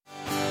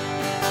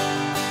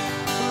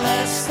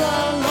bless the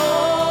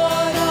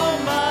Lord,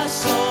 oh my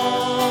soul.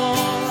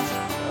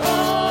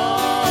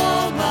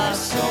 Oh my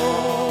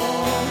soul,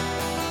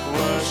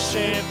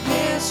 worship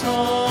His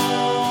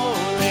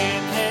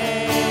holy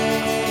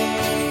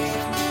name.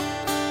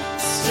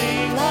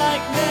 Sing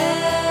like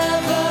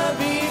never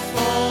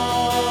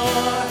before.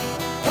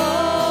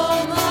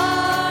 Oh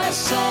my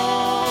soul,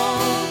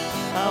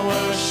 I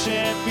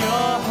worship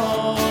your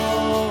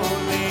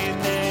holy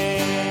name.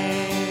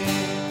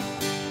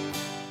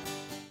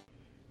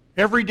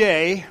 Every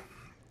day,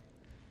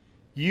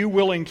 you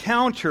will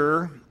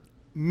encounter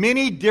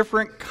many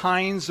different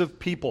kinds of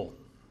people.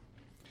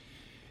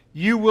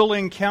 You will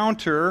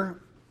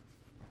encounter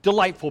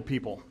delightful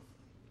people.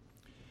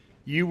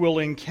 You will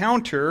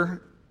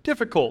encounter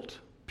difficult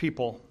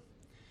people.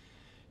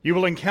 You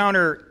will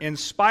encounter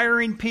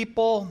inspiring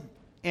people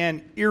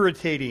and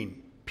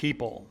irritating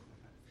people.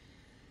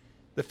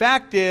 The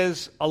fact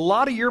is, a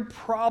lot of your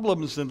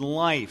problems in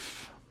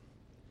life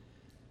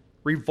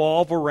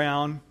revolve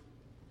around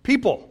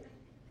people.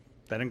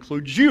 That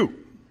includes you.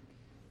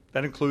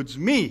 That includes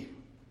me.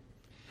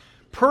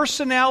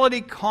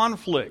 Personality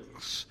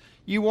conflicts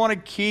you want to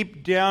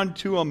keep down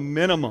to a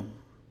minimum.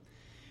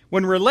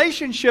 When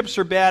relationships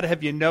are bad,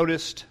 have you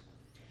noticed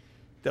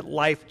that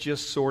life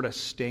just sort of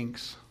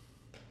stinks?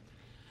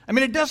 I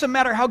mean, it doesn't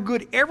matter how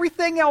good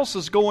everything else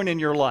is going in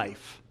your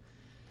life.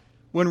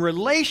 When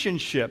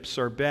relationships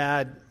are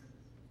bad,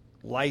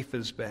 life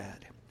is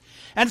bad.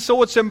 And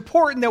so it's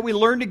important that we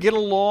learn to get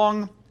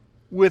along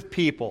with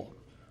people.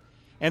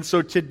 And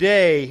so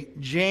today,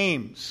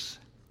 James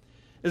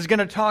is going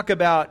to talk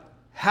about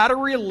how to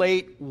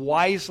relate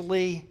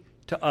wisely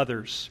to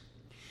others.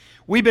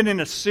 We've been in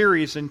a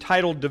series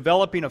entitled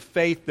Developing a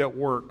Faith That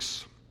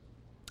Works.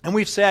 And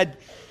we've said,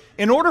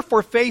 in order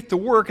for faith to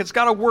work, it's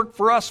got to work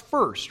for us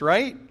first,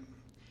 right?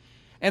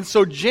 And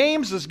so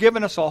James has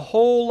given us a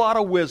whole lot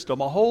of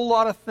wisdom, a whole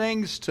lot of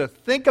things to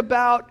think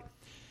about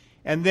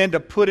and then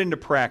to put into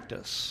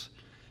practice.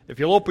 If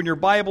you'll open your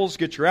Bibles,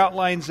 get your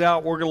outlines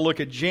out, we're going to look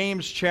at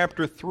James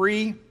chapter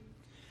 3,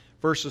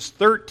 verses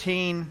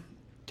 13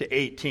 to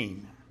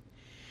 18.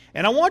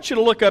 And I want you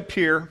to look up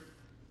here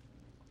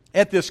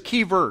at this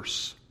key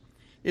verse.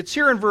 It's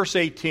here in verse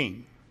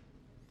 18.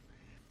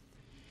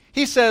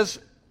 He says,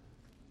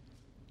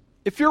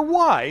 if you're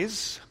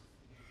wise,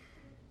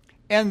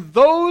 and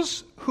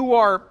those who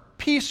are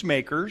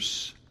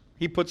peacemakers,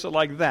 he puts it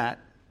like that.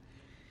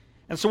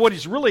 And so what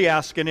he's really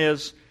asking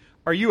is,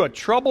 are you a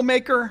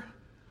troublemaker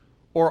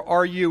or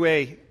are you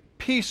a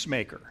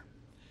peacemaker?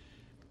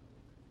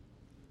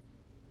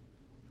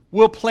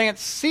 Will plant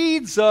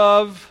seeds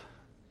of,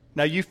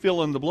 now you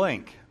fill in the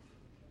blank.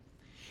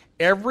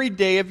 Every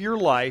day of your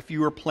life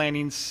you are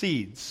planting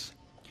seeds.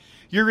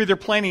 You're either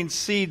planting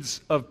seeds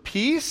of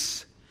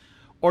peace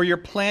or you're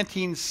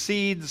planting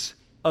seeds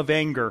of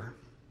anger.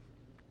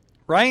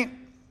 Right?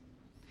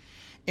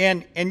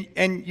 And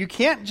you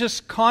can't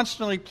just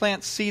constantly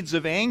plant seeds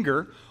of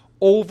anger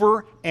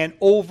over and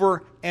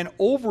over and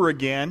over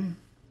again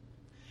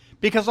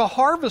because a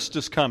harvest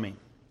is coming.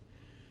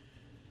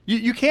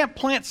 You can't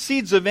plant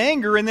seeds of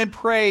anger and then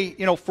pray,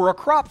 for a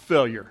crop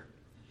failure.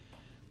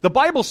 The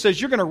Bible says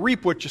you're going to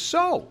reap what you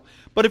sow.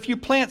 But if you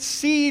plant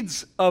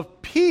seeds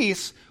of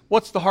peace,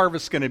 what's the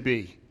harvest going to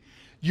be?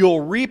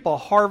 You'll reap a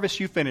harvest,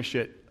 you finish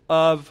it,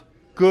 of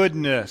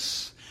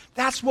goodness.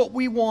 That's what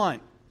we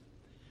want.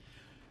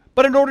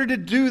 But in order to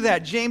do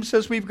that, James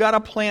says we've got to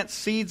plant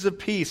seeds of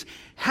peace.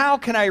 How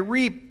can I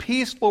reap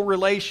peaceful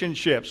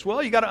relationships?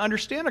 Well, you got to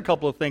understand a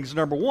couple of things.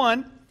 Number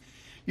one,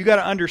 you got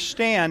to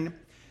understand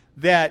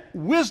that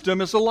wisdom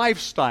is a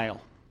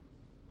lifestyle.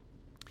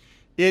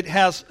 It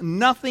has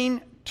nothing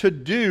to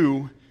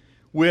do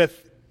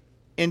with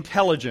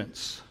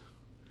intelligence.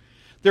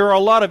 There are a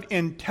lot of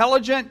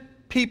intelligent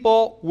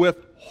people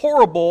with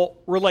horrible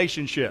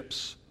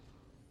relationships.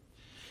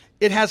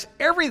 It has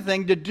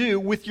everything to do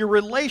with your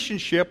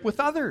relationship with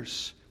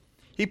others.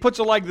 He puts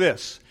it like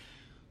this.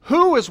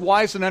 Who is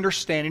wise and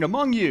understanding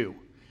among you?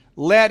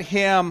 Let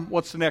him,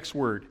 what's the next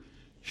word?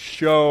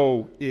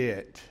 Show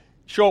it.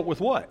 Show it with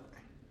what?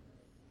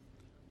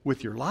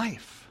 With your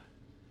life.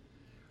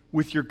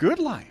 With your good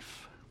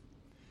life.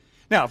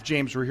 Now, if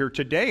James were here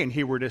today and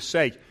he were to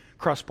say,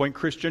 Crosspoint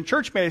Christian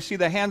Church, may I see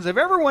the hands of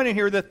everyone in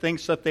here that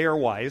thinks that they are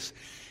wise?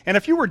 And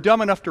if you were dumb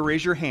enough to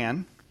raise your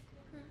hand,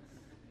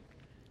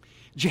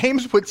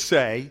 James would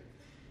say,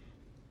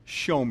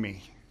 show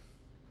me.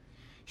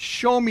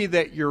 Show me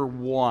that you're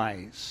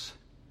wise.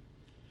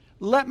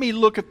 Let me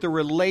look at the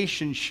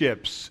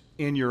relationships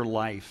in your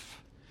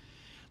life.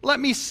 Let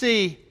me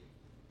see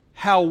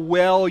how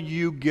well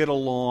you get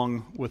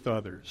along with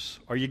others.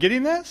 Are you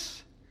getting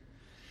this?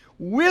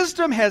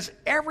 Wisdom has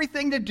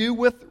everything to do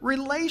with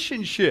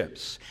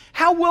relationships.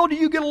 How well do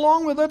you get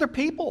along with other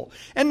people?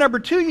 And number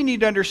two, you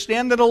need to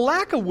understand that a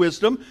lack of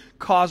wisdom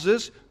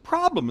causes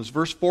problems.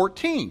 Verse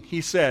 14,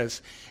 he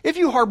says, if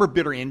you harbor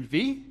bitter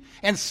envy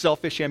and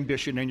selfish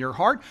ambition in your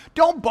heart,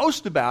 don't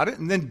boast about it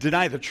and then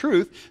deny the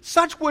truth.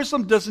 Such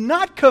wisdom does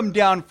not come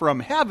down from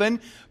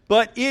heaven,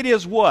 but it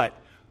is what?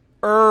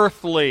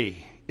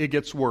 Earthly. It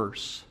gets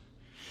worse.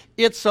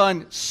 It's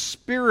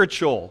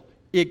unspiritual.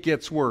 It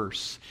gets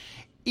worse.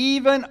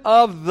 Even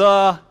of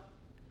the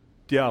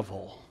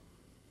devil.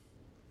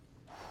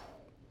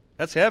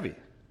 That's heavy.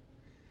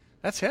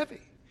 That's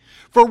heavy.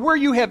 For where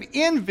you have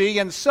envy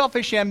and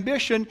selfish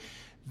ambition,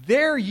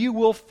 there you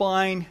will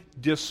find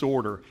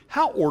disorder.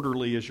 How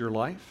orderly is your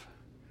life?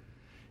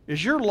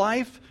 Is your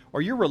life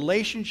or your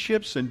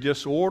relationships in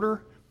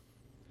disorder?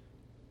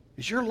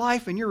 Is your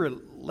life and your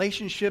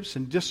relationships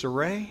in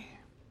disarray?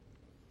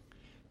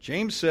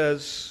 James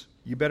says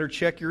you better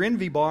check your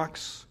envy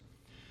box,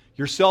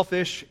 your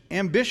selfish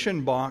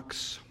ambition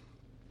box.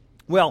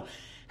 Well,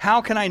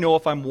 how can I know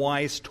if I'm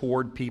wise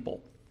toward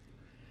people?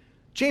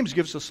 James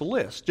gives us a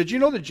list. Did you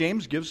know that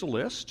James gives a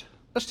list?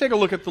 Let's take a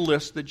look at the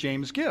list that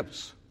James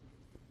gives.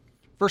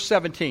 Verse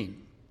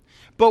 17.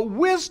 But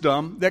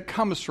wisdom that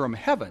comes from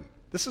heaven.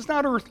 This is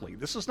not earthly.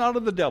 This is not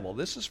of the devil.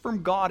 This is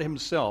from God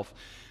himself.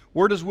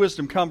 Where does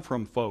wisdom come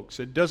from, folks?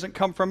 It doesn't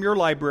come from your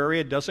library.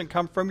 It doesn't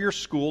come from your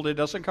school. It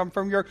doesn't come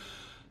from your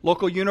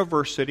local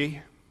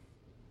university.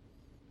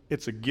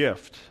 It's a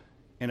gift,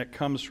 and it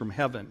comes from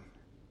heaven.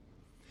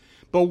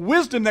 But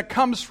wisdom that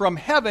comes from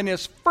heaven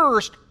is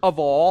first of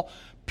all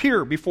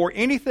pure. Before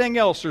anything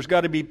else, there's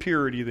got to be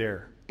purity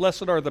there.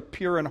 Blessed are the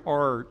pure in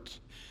heart,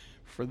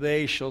 for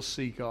they shall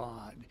see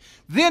God.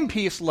 Then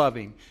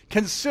peace-loving,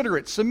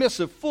 considerate,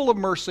 submissive, full of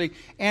mercy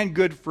and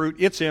good fruit.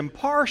 It's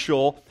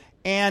impartial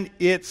and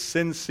it's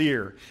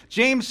sincere.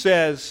 James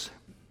says,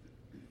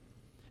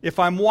 if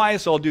I'm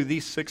wise, I'll do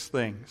these 6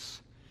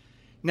 things.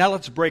 Now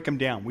let's break them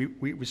down.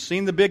 We've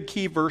seen the big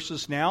key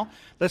verses now.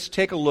 Let's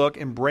take a look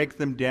and break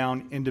them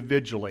down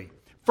individually.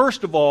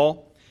 First of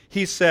all,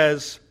 he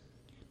says,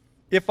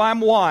 if I'm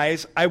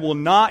wise, I will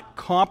not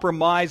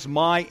compromise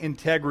my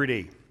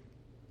integrity.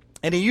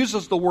 And he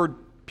uses the word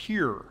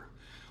pure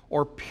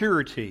or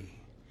purity.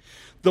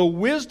 The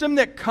wisdom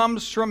that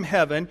comes from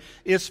heaven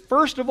is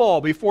first of all,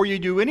 before you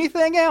do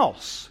anything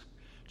else,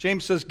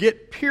 James says,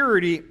 get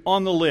purity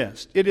on the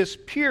list. It is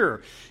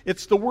pure.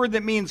 It's the word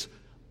that means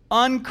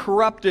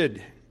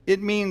uncorrupted.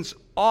 It means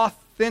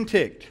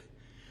authentic.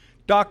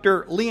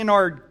 Dr.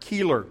 Leonard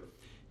Keeler,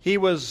 he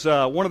was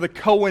one of the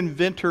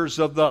co-inventors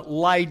of the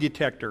lie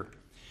detector.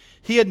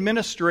 He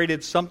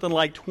administrated something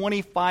like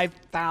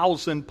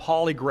 25,000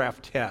 polygraph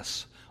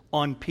tests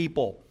on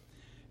people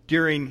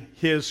during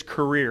his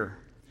career.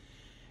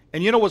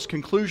 And you know what his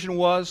conclusion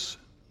was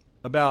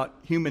about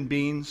human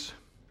beings?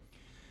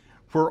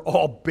 We're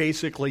all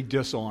basically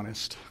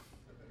dishonest.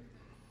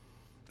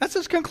 That's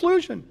his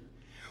conclusion.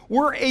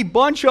 We're a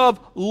bunch of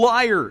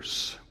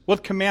liars.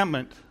 What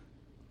commandment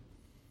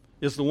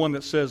is the one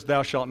that says,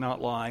 thou shalt not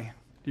lie?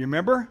 Do you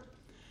remember?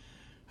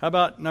 How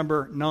about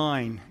number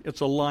 9? It's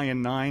a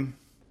lion 9.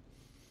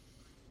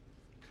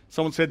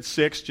 Someone said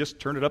 6, just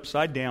turn it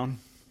upside down.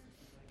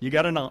 You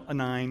got a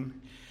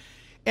 9.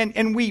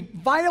 And we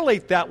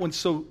violate that one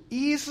so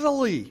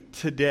easily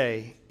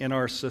today in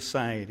our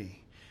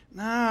society.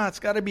 It's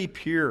got to be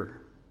pure.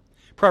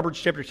 Proverbs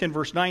chapter 10,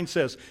 verse 9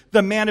 says,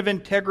 the man of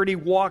integrity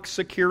walks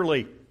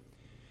securely.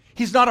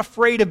 He's not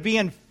afraid of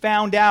being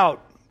found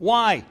out.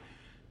 Why?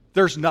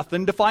 There's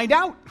nothing to find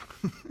out.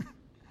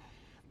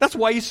 That's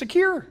why he's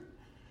secure.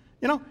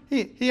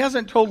 He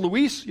hasn't told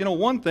Luis,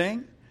 one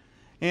thing,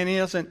 and he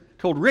hasn't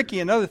told Ricky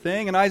another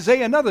thing, and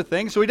Isaiah another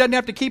thing, so he doesn't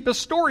have to keep his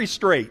story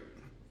straight.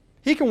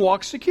 He can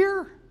walk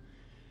secure.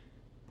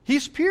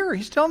 He's pure.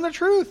 He's telling the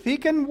truth. He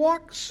can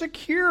walk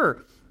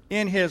secure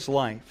in his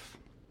life.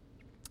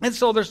 And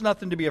so there's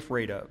nothing to be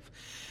afraid of.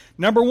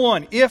 Number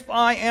 1, if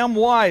I am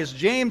wise,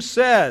 James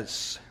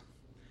says,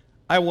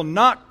 I will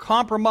not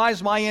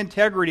compromise my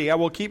integrity. I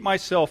will keep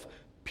myself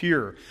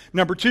pure.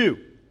 Number 2,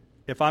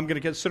 if I'm going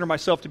to consider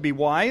myself to be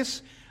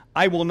wise,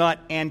 I will not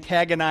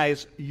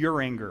antagonize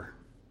your anger.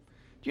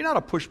 Do you know how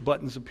to push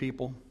buttons of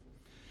people?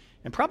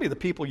 And probably the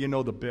people you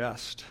know the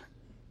best.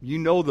 You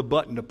know the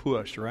button to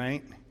push,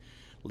 right?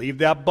 Leave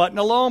that button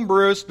alone,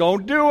 Bruce.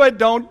 Don't do it.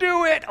 Don't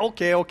do it.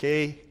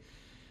 Okay.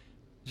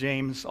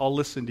 James, I'll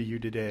listen to you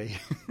today.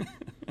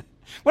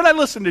 When I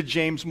listen to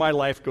James, my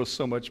life goes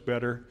so much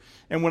better.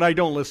 And when I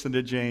don't listen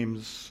to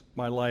James,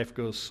 my life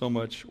goes so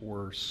much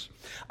worse.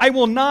 I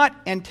will not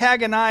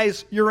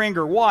antagonize your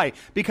anger. Why?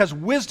 Because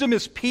wisdom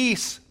is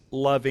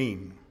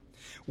peace-loving.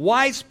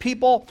 Wise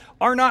people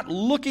are not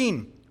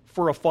looking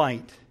for a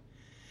fight.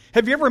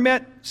 Have you ever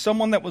met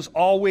someone that was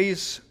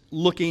always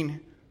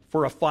looking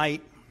for a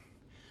fight?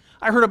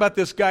 I heard about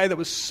this guy that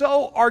was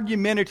so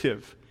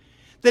argumentative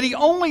that he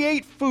only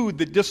ate food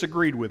that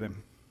disagreed with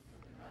him.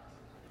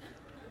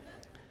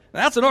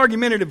 Now, that's an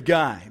argumentative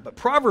guy. But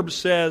Proverbs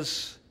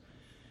says,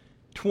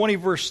 20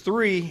 verse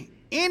 3,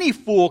 any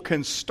fool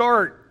can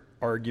start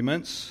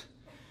arguments.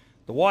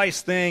 The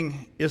wise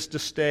thing is to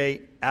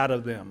stay out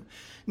of them.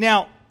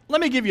 Now,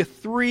 let me give you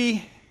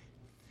three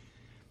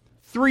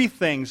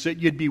things that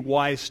you'd be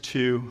wise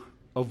to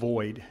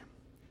avoid.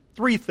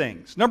 3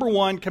 things. Number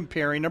 1,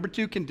 comparing. Number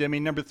 2,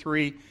 condemning. Number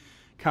 3,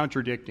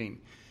 contradicting.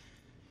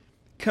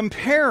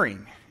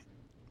 Comparing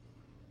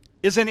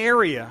is an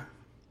area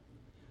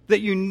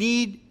that you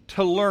need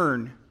to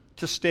learn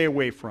to stay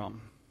away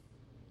from.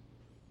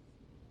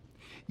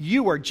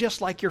 You are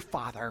just like your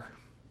father.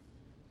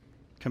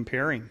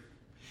 Comparing.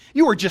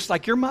 You are just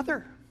like your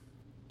mother.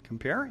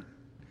 Comparing.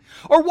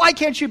 Or why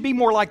can't you be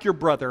more like your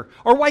brother?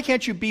 Or why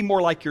can't you be more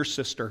like your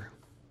sister?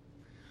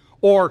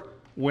 Or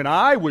when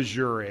I was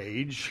your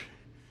age.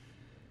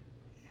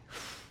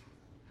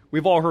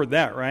 We've all heard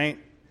that, right?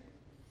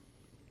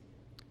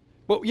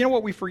 But you know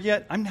what we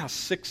forget? I'm now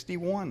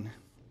 61.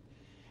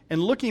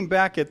 And looking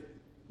back at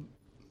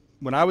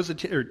when I was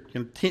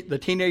the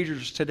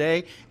teenagers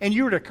today, and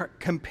you were to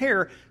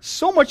compare,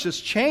 so much has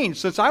changed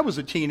since I was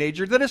a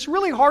teenager that it's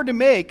really hard to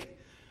make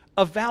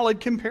a valid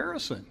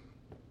comparison.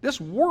 This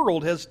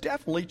world has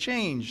definitely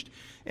changed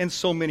in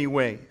so many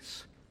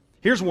ways.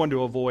 Here's one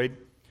to avoid.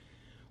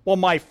 Well,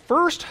 my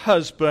first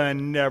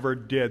husband never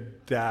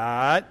did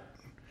that.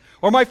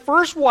 Or my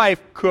first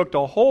wife cooked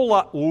a whole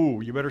lot.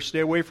 Ooh, you better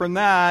stay away from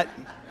that.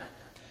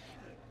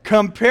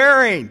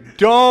 Comparing.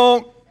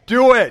 Don't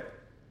do it.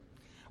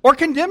 Or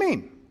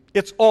condemning.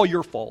 It's all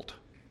your fault.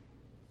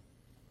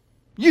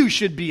 You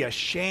should be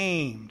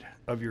ashamed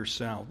of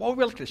yourself. Well,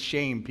 we like to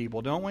shame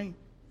people, don't we?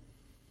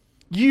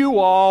 You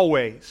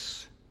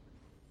always.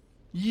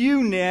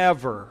 You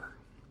never.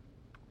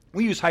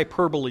 We use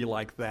hyperbole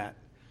like that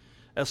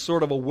as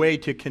sort of a way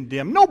to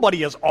condemn.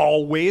 Nobody is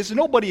always.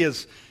 Nobody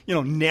is,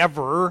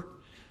 never.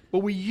 But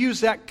we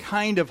use that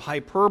kind of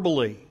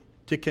hyperbole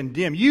to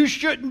condemn. You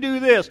shouldn't do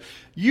this.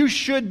 You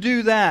should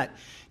do that.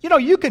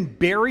 You can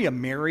bury a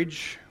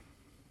marriage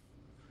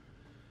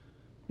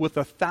with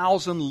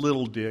 1,000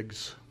 little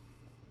digs.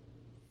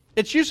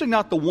 It's usually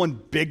not the one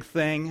big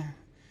thing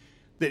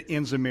that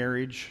ends a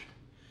marriage.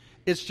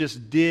 It's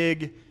just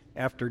dig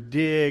after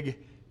dig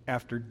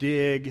after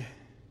dig.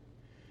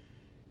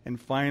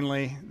 And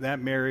finally, that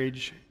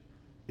marriage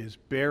is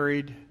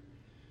buried,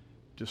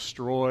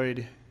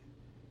 destroyed,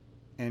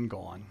 and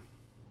gone.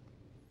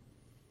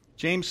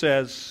 James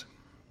says,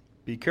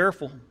 be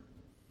careful.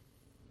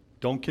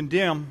 Don't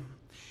condemn.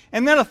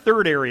 And then a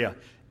third area,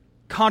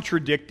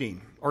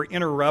 contradicting or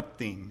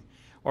interrupting.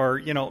 Or,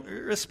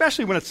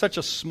 especially when it's such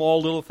a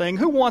small little thing.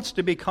 Who wants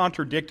to be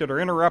contradicted or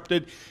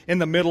interrupted in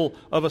the middle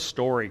of a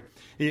story?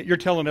 You're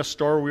telling a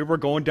story. We were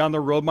going down the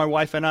road, my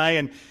wife and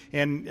I,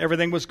 and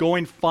everything was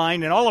going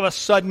fine. And all of a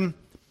sudden,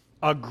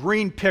 a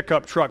green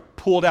pickup truck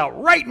pulled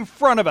out right in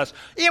front of us.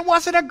 It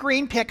wasn't a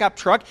green pickup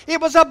truck.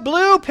 It was a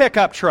blue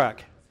pickup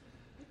truck.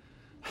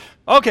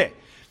 Okay.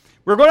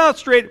 We're going down the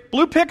street,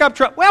 blue pickup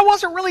truck. Well, it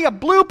wasn't really a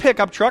blue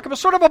pickup truck. It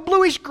was sort of a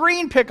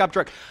bluish-green pickup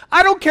truck.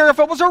 I don't care if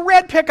it was a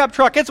red pickup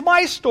truck. It's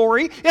my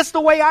story. It's the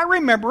way I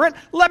remember it.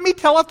 Let me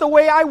tell it the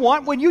way I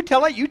want. When you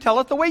tell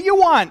it the way you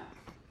want.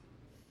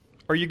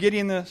 Are you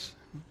getting this?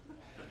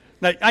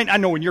 Now, I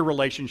know in your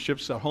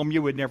relationships at home,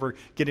 you would never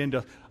get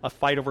into a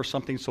fight over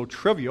something so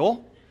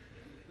trivial.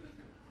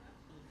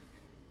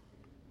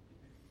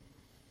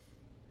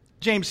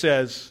 James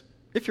says,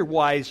 if you're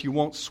wise, you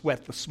won't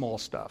sweat the small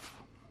stuff.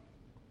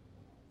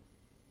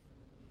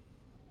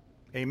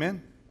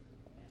 Amen.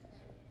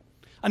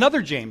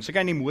 Another James, a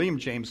guy named William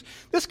James.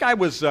 This guy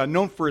was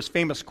known for his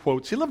famous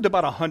quotes. He lived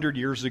about 100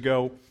 years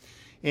ago,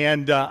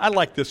 and I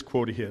like this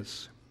quote of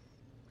his.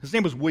 His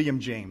name was William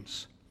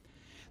James.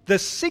 The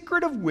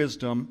secret of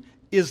wisdom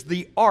is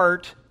the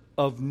art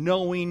of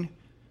knowing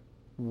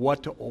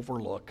what to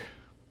overlook.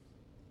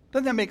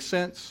 Doesn't that make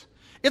sense?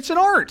 It's an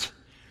art.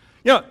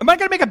 Am I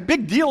going to make a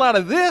big deal out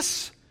of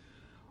this?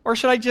 Or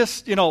should I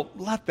just,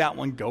 let that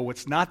one go?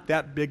 It's not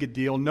that big a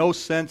deal. No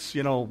sense,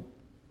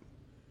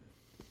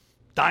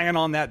 dying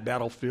on that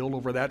battlefield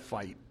over that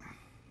fight.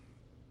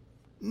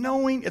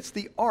 It's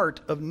the art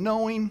of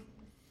knowing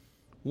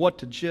what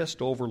to just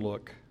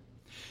overlook.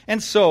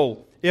 And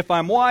so, if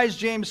I'm wise,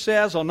 James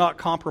says, I'll not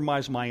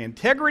compromise my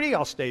integrity.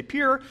 I'll stay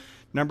pure.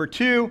 Number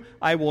 2,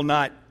 I will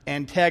not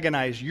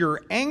antagonize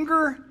your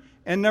anger.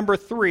 And number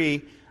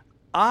 3,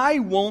 I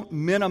won't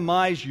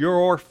minimize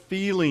your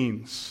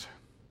feelings.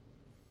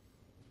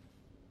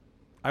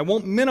 I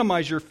won't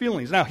minimize your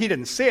feelings. Now, he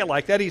didn't say it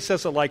like that. He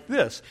says it like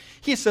this.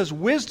 He says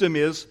wisdom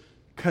is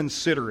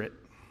considerate.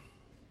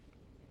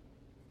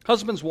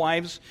 Husbands,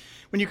 wives,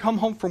 when you come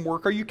home from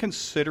work, are you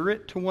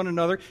considerate to one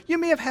another? You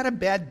may have had a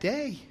bad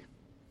day.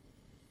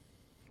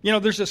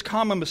 There's this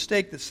common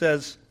mistake that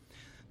says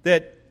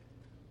that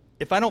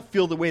if I don't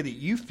feel the way that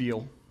you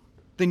feel,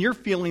 then your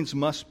feelings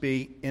must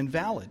be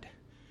invalid.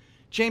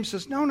 James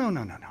says, no.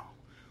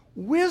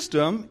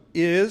 Wisdom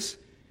is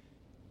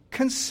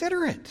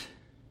considerate.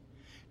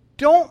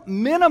 Don't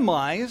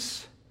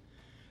minimize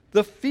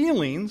the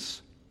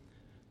feelings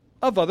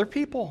of other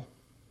people.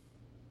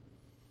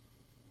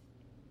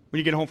 When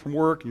you get home from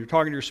work and you're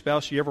talking to your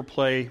spouse, you ever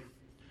play,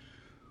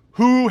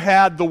 who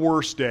had the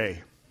worst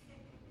day?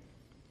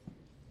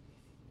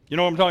 You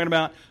know what I'm talking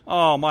about?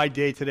 Oh, my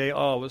day today, it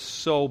was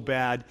so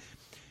bad.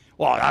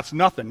 Well, that's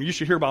nothing. You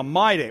should hear about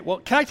my day. Well,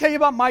 can I tell you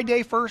about my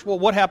day first? Well,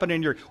 what happened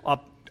in your...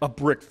 A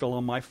brick fell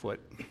on my foot.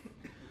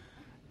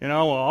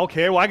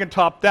 Okay, I can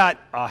top that.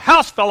 A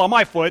house fell on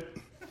my foot.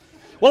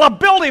 Well, a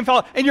building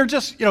fell. And you're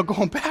just,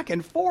 going back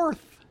and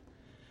forth.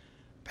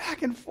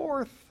 Back and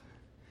forth.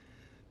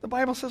 The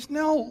Bible says,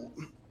 no,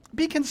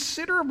 Be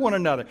considerate of one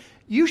another.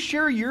 You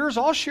share yours,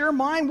 I'll share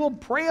mine. We'll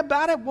pray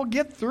about it. We'll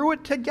get through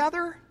it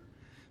together.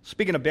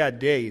 Speaking of bad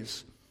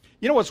days,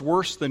 you know what's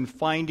worse than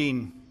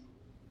finding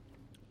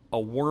a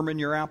worm in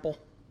your apple?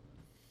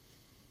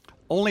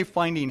 Only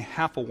finding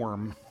half a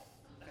worm.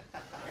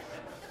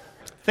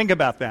 Think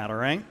about that, all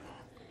right?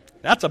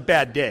 That's a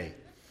bad day.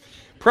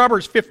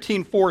 Proverbs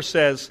 15:4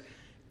 says,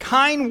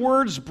 kind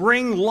words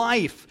bring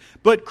life,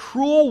 but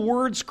cruel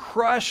words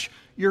crush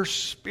your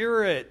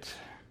spirit.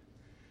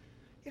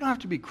 You don't have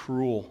to be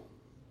cruel.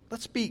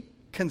 Let's be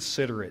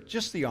considerate,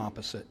 just the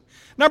opposite.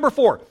 Number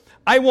 4,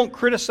 I won't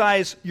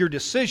criticize your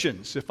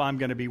decisions if I'm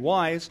going to be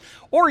wise,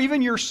 or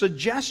even your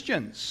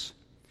suggestions.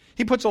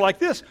 He puts it like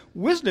this: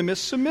 wisdom is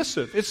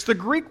submissive. It's the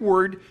Greek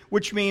word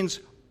which means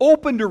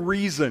open to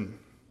reason.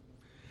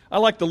 I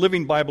like the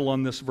Living Bible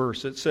on this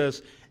verse. It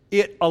says,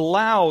 it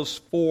allows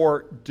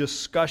for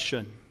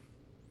discussion.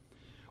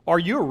 Are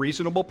you a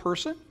reasonable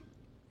person?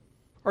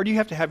 Or do you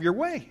have to have your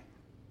way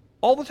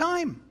all the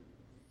time?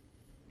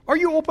 Are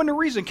you open to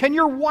reason? Can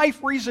your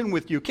wife reason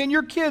with you? Can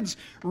your kids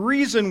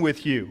reason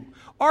with you?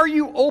 Are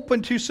you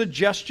open to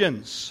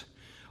suggestions?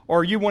 Or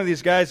are you one of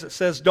these guys that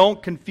says,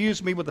 don't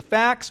confuse me with the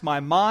facts,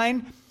 my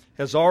mind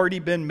has already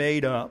been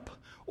made up?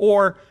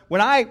 Or, when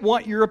I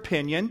want your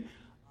opinion,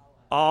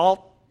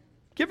 I'll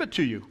give it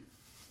to you.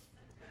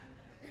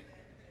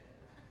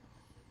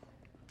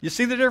 You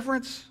see the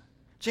difference?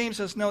 James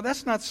says, no,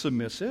 that's not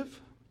submissive.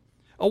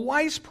 A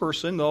wise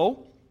person,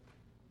 though,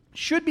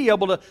 should be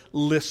able to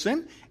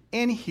listen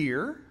and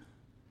hear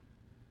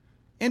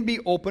and be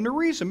open to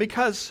reason,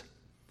 because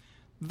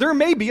there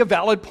may be a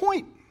valid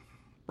point,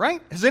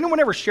 right? Has anyone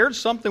ever shared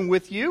something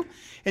with you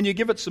and you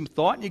give it some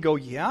thought and you go,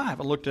 yeah, I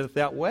haven't looked at it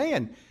that way,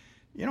 and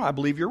I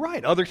believe you're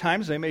right. Other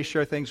times they may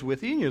share things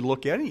with you and you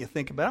look at it and you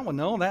think about it,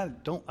 well,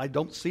 no, I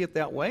don't see it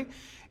that way,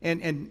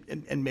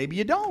 and maybe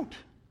you don't.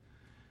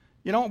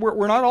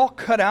 We're not all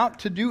cut out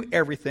to do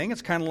everything.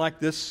 It's kind of like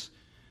this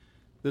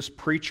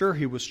preacher.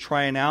 He was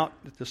trying out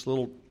at this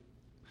little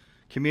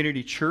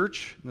community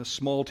church in this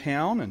small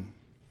town, and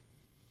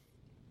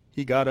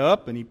he got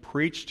up and he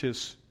preached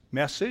his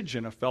message,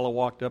 and a fellow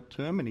walked up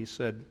to him and he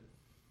said,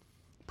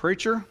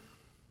 preacher,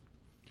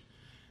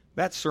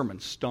 that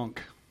sermon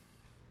stunk.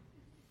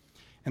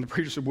 And the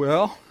preacher said,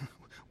 well,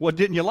 what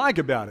didn't you like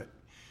about it?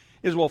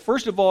 He said, well,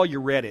 first of all, you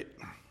read it.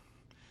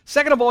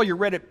 Second of all, you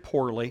read it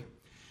poorly.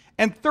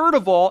 And third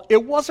of all,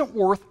 it wasn't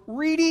worth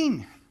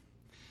reading.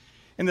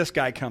 And this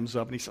guy comes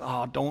up and he says,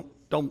 oh,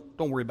 don't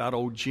worry about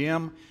old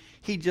Jim.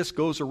 He just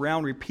goes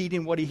around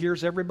repeating what he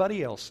hears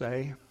everybody else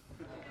say.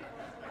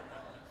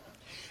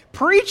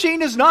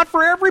 Preaching is not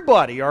for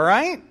everybody, all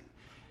right?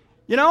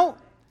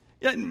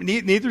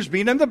 Neither's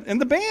being in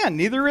the band.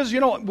 Neither is,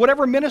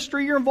 whatever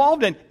ministry you're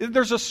involved in.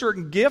 There's a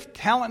certain gift,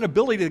 talent, and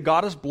ability that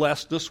God has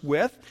blessed us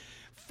with.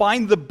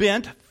 Find the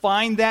bent,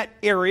 find that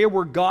area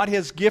where God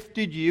has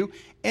gifted you,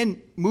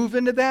 and move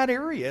into that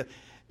area.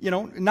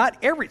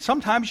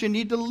 Sometimes you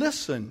need to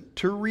listen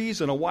to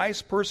reason. A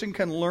wise person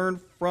can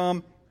learn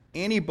from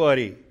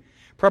anybody.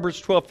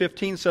 Proverbs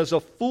 12:15 says, a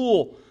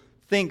fool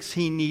thinks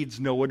he needs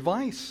no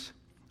advice.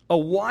 A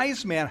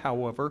wise man,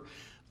 however,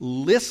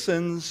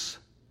 listens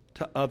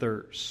to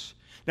others.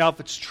 Now,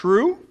 if it's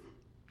true,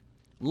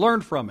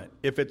 learn from it.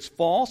 If it's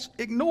false,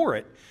 ignore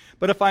it.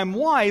 But if I'm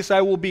wise,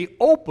 I will be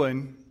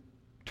open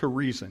to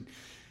reason.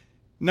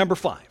 Number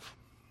 5.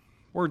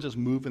 We're just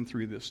moving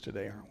through this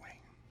today, aren't we?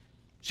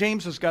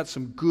 James has got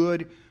some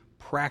good,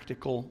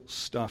 practical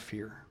stuff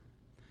here.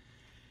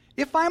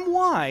 If I'm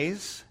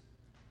wise,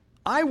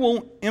 I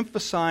won't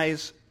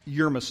emphasize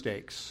your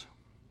mistakes.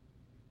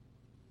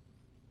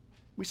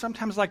 We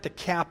sometimes like to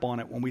cap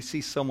on it when we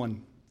see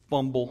someone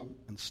fumble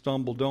and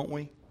stumble, don't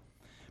we?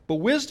 But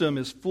wisdom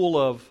is full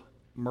of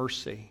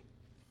mercy.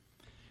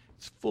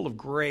 It's full of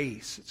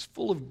grace. It's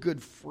full of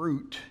good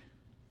fruit.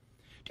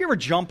 Do you ever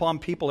jump on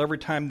people every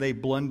time they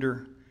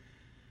blunder?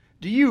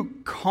 Do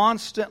you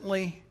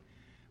constantly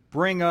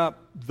bring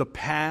up the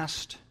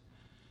past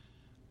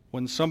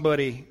when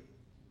somebody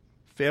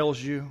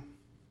fails you?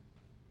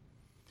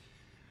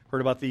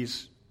 Heard about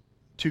these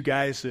 2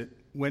 guys that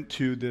went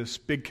to this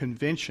big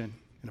convention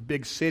in a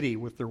big city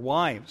with their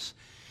wives.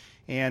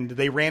 And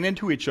they ran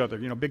into each other,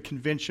 big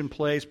convention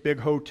place, big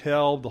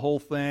hotel, the whole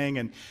thing.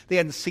 And they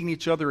hadn't seen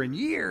each other in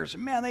years.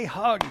 And man, they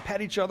hugged and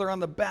pat each other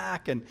on the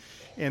back. And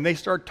they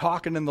start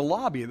talking in the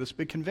lobby of this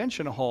big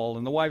convention hall.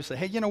 And the wife said,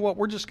 hey, you know what?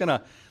 We're just going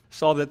to,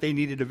 saw that they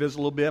needed to visit a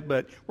little bit,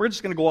 but we're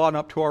just going to go on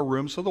up to our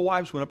rooms. So the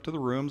wives went up to the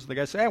rooms. And the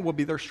guy said, hey, we'll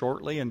be there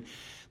shortly. And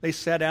they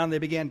sat down. They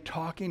began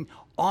talking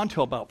on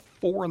till about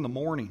 4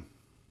 a.m.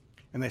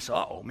 And they said,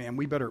 oh man,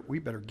 we better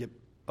get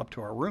up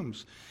to our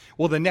rooms.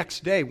 Well, the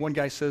next day, one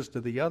guy says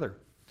to the other,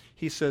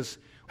 he says,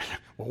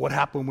 well, what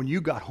happened when you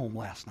got home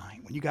last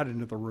night, when you got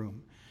into the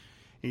room?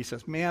 And he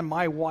says, man,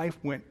 my wife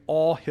went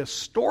all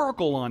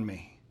historical on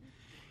me.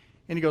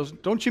 And he goes,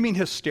 don't you mean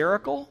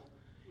hysterical?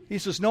 He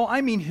says, no,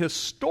 I mean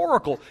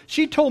historical.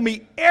 She told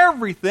me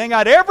everything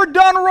I'd ever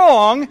done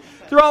wrong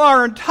throughout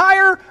our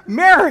entire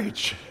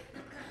marriage.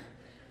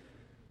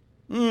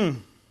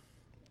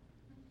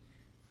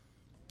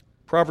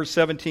 Proverbs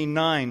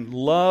 17:9,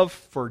 love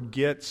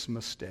forgets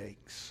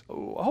mistakes.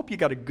 Oh, I hope you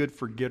got a good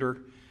forgetter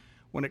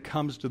when it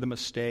comes to the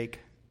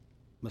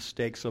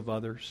mistakes of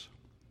others.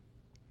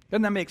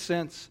 Doesn't that make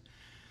sense?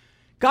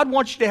 God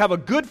wants you to have a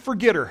good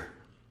forgetter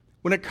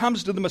when it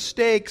comes to the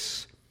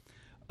mistakes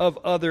of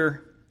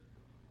other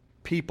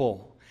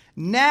people.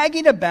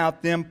 Nagging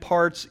about them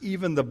parts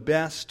even the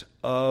best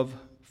of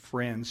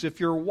friends.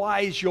 If you're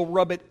wise, you'll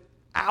rub it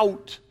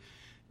out.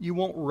 You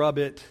won't rub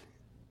it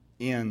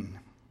in.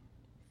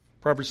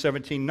 Proverbs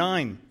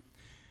 17:9.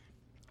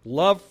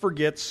 Love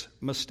forgets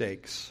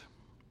mistakes.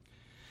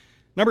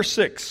 Number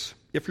 6,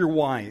 if you're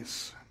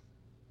wise,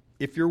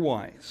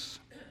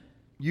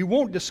 you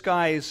won't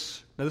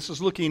disguise, now this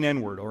is looking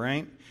inward, all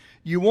right?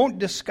 You won't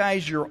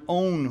disguise your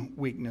own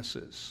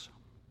weaknesses.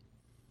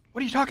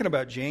 What are you talking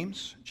about,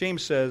 James?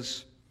 James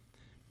says,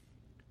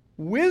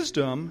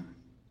 wisdom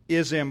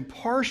is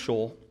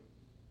impartial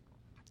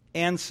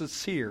and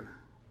sincere.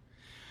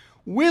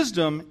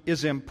 Wisdom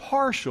is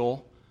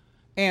impartial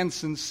and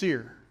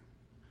sincere.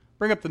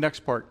 Bring up the next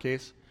part,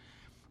 Case.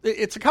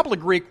 It's a couple of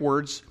Greek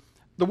words.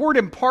 The word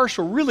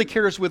impartial really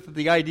carries with it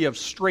the idea of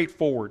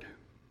straightforward.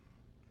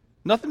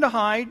 Nothing to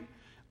hide.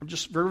 I'm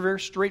just very, very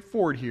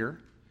straightforward here.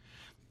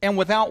 And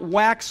without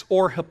wax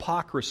or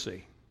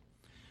hypocrisy.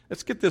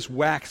 Let's get this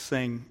wax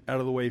thing out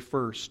of the way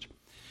first.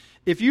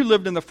 If you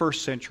lived in the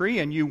first century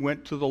and you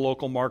went to the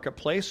local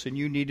marketplace and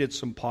you needed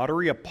some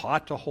pottery, a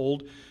pot to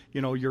hold,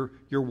 your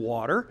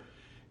water,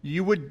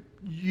 you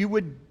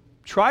would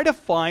try to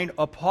find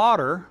a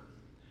potter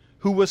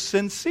who was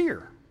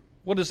sincere.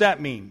 What does that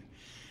mean?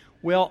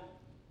 Well,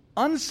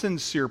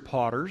 unsincere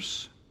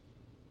potters,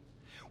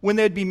 when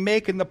they'd be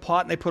making the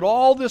pot and they put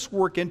all this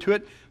work into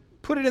it,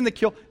 put it in the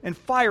kiln and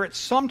fire it,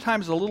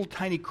 sometimes a little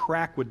tiny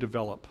crack would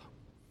develop.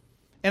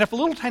 And if a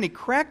little tiny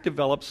crack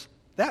develops,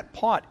 that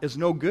pot is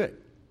no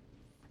good.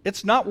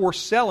 It's not worth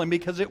selling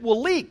because it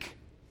will leak.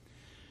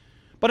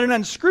 But an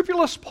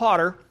unscrupulous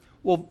potter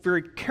will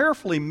very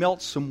carefully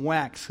melt some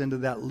wax into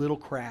that little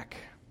crack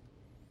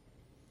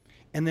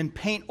and then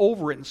paint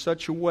over it in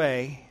such a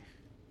way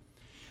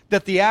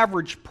that the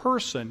average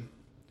person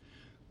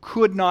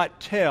could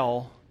not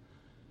tell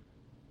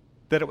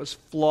that it was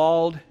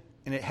flawed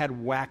and it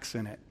had wax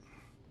in it.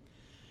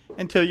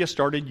 Until you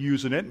started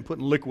using it and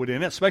putting liquid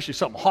in it, especially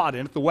something hot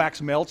in it, the wax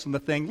melts and the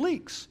thing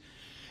leaks.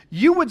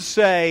 You would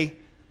say,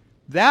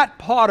 that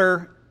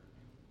potter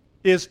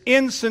is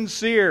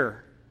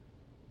insincere.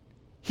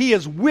 He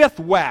is with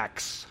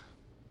wax.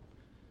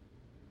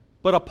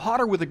 But a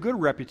potter with a good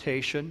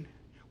reputation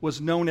was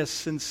known as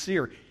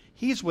sincere.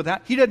 He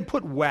doesn't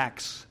put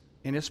wax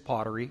in his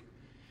pottery.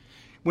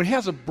 When he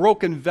has a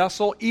broken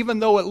vessel, even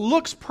though it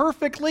looks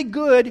perfectly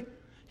good,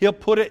 he'll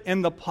put it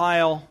in the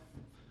pile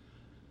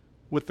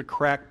with the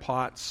cracked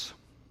pots.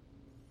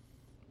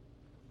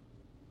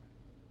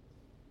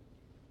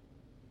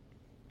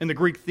 In the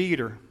Greek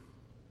theater,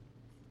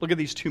 look at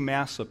these two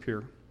masks up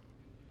here.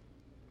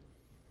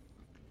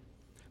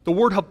 The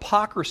word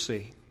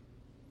hypocrisy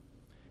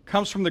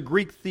comes from the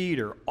Greek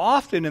theater.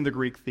 Often in the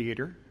Greek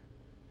theater,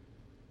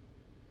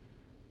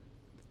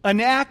 an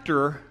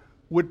actor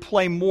would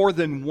play more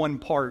than one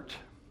part.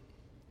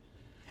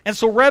 And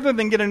so rather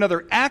than get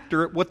another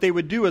actor, what they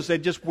would do is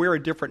they'd just wear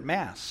a different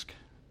mask.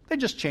 They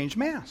just changed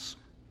masks.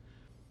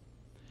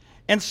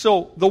 And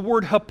so the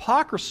word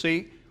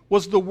hypocrisy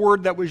was the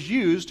word that was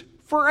used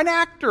for an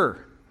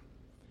actor.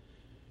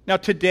 Now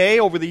today,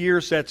 over the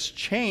years, that's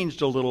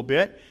changed a little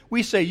bit.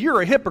 We say,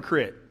 you're a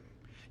hypocrite.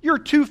 You're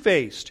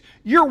two-faced.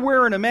 You're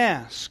wearing a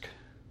mask.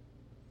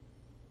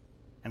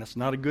 And it's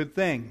not a good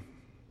thing.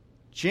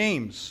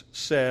 James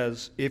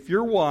says, if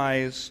you're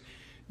wise,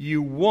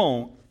 you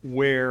won't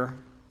wear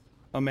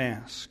a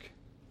mask.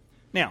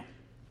 Now,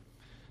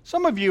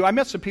 some of you, I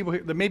met some people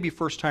here that may be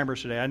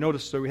first-timers today. I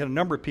noticed that we had a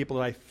number of people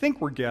that I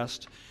think were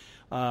guests.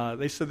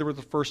 They said they were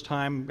the first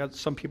time. Got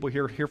some people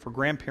here for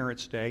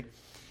Grandparents' Day.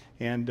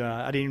 And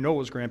I didn't even know it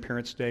was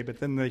Grandparents' Day, but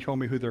then they told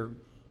me who their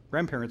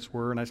grandparents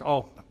were. And I said,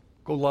 oh,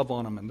 go love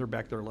on them. And they're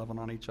back there loving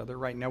on each other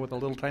right now with a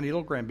little tiny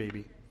little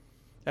grandbaby.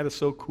 That is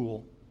so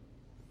cool.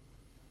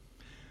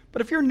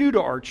 But if you're new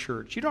to our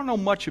church, you don't know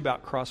much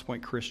about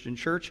Crosspoint Christian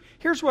Church,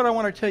 here's what I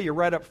want to tell you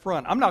right up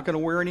front. I'm not going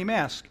to wear any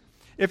mask.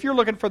 If you're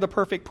looking for the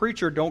perfect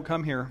preacher, don't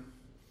come here.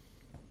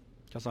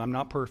 Because I'm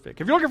not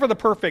perfect. If you're looking for the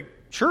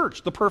perfect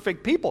church, the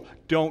perfect people,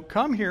 don't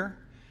come here.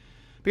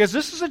 Because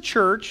this is a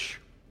church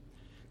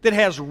that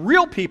has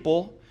real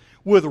people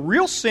with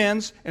real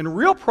sins and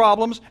real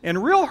problems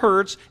and real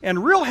hurts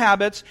and real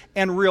habits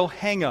and real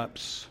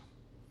hang-ups.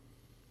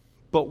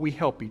 But we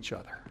help each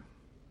other.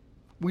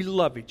 We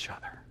love each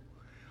other.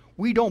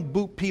 We don't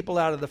boot people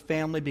out of the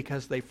family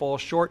because they fall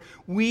short.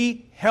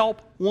 We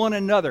help one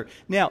another.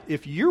 Now,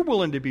 if you're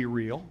willing to be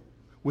real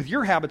with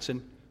your habits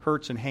and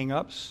hurts and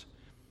hang-ups,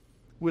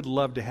 we'd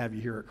love to have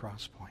you here at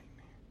Crosspoint.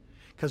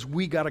 Because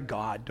we got a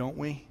God, don't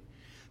we,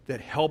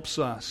 that helps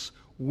us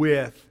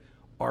with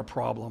our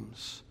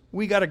problems.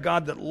 We got a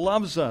God that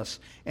loves us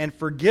and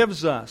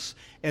forgives us.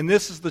 And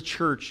this is the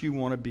church you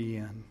want to be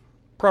in.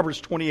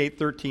 Proverbs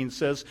 28:13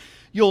 says,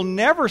 "You'll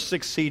never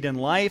succeed in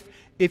life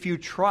if you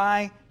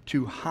try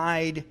to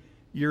hide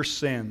your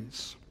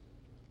sins."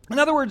 In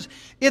other words,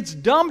 it's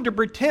dumb to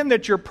pretend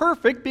that you're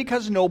perfect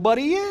because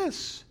nobody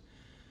is.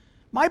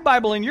 My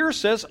Bible and yours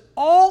says,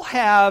 all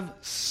have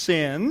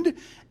sinned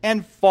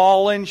and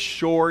fallen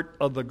short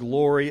of the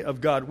glory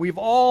of God. We've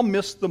all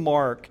missed the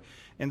mark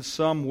in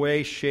some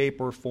way, shape,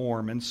 or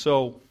form. And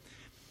so,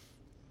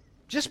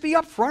 just be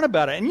upfront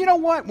about it. And you know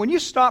what? When you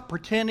stop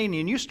pretending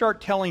and you start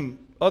telling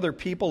other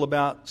people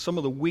about some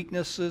of the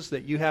weaknesses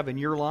that you have in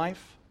your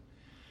life,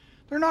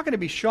 they're not going to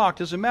be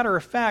shocked. As a matter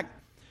of fact,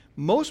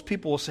 most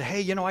people will say,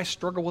 hey, I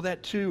struggle with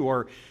that too.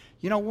 Or,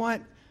 you know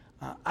what?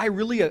 I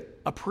really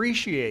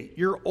appreciate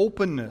your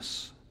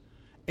openness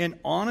and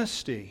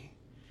honesty,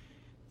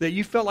 that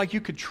you felt like you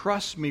could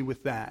trust me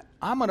with that.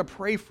 I'm going to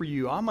pray for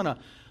you. I'm going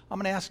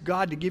to ask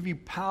God to give you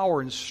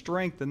power and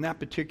strength in that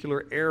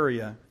particular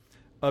area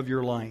of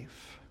your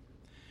life.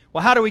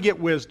 Well, how do we get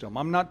wisdom?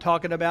 I'm not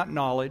talking about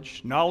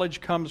knowledge.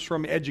 Knowledge comes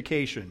from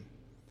education.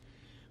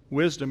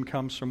 Wisdom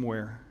comes from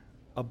where?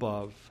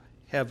 Above.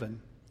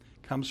 Heaven.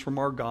 Comes from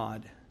our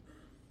God.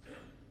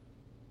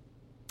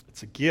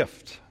 It's a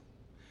gift.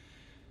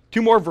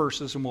 2 more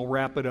verses and we'll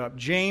wrap it up.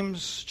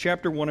 James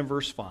chapter 1 and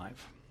verse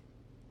 5.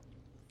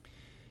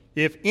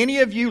 If any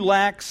of you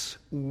lacks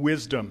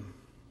wisdom,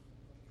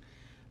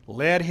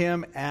 let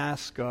him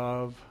ask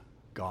of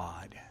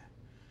God.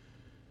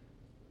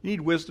 You need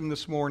wisdom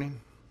this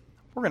morning?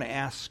 We're going to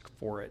ask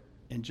for it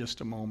in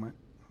just a moment.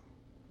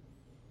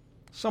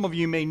 Some of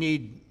you may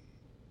need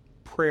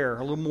prayer, a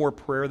little more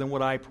prayer than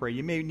what I pray.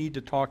 You may need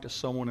to talk to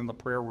someone in the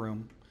prayer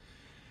room.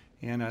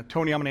 And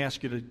Tony, I'm going to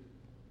ask you to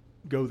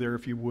go there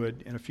if you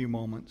would in a few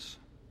moments.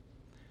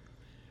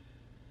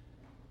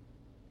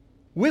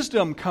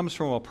 Wisdom comes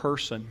from a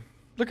person.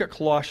 Look at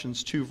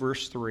Colossians 2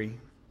 verse 3.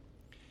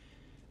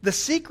 The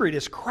secret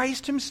is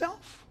Christ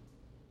himself.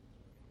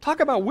 Talk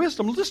about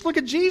wisdom. Just look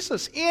at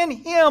Jesus. In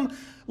him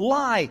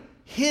lie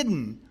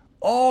hidden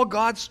all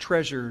God's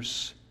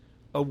treasures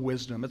of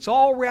wisdom. It's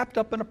all wrapped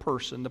up in a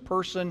person, the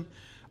person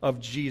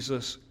of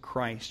Jesus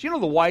Christ. You know,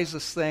 the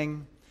wisest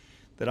thing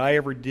that I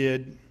ever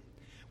did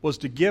was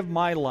to give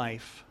my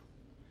life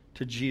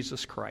to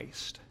Jesus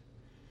Christ.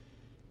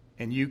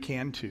 And you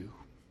can too.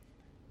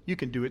 You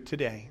can do it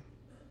today.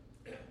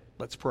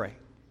 Let's pray.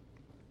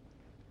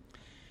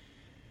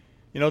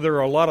 You know, there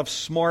are a lot of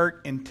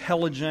smart,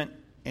 intelligent,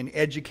 and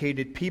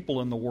educated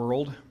people in the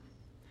world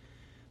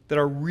that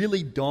are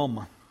really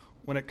dumb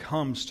when it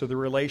comes to the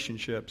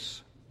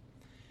relationships.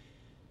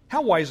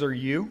 How wise are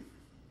you?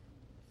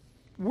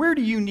 Where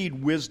do you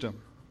need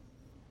wisdom?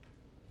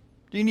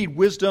 Do you need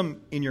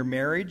wisdom in your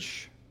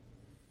marriage?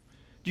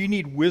 Do you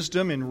need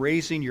wisdom in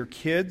raising your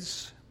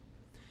kids?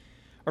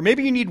 Or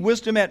maybe you need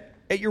wisdom at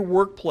your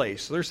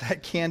workplace. There's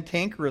that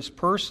cantankerous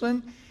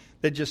person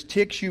that just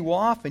ticks you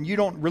off and you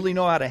don't really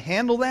know how to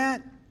handle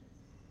that.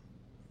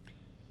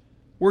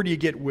 Where do you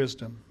get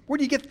wisdom? Where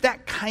do you get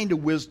that kind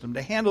of wisdom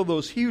to handle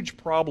those huge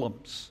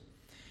problems?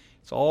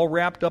 It's all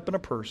wrapped up in a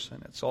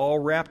person. It's all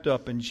wrapped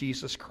up in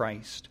Jesus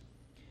Christ.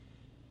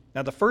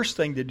 Now, the first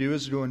thing to do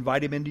is to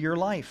invite him into your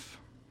life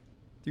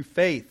through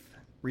faith,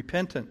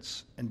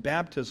 repentance, and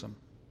baptism.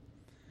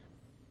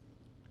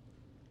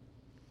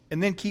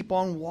 And then keep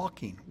on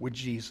walking with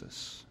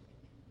Jesus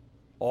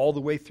all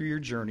the way through your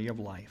journey of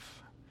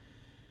life.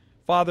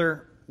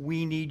 Father,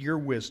 we need your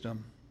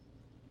wisdom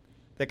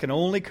that can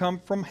only come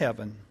from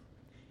heaven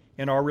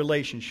in our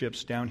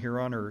relationships down here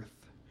on earth.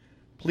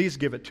 Please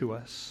give it to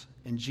us.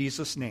 In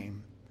Jesus'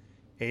 name,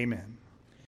 amen.